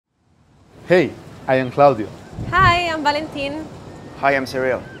Hey, I am Claudio. Hi, I'm Valentin. Hi, I'm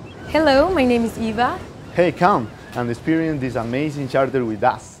Cyril. Hello, my name is Eva. Hey, come and experience this amazing charter with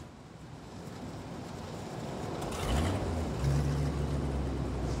us.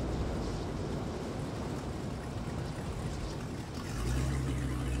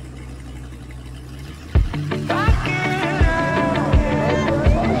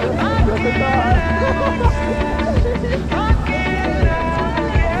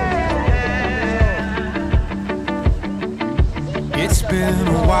 It's been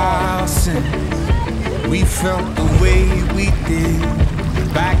a while since we felt the way we did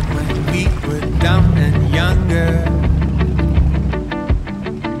back when we were dumb and younger.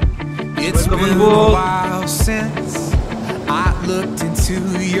 It's been a while since I looked into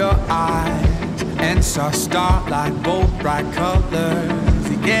your eyes and saw starlight, bold bright colors.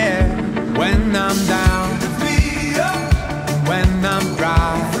 Yeah, when I'm down, when I'm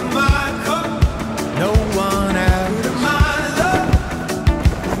dry,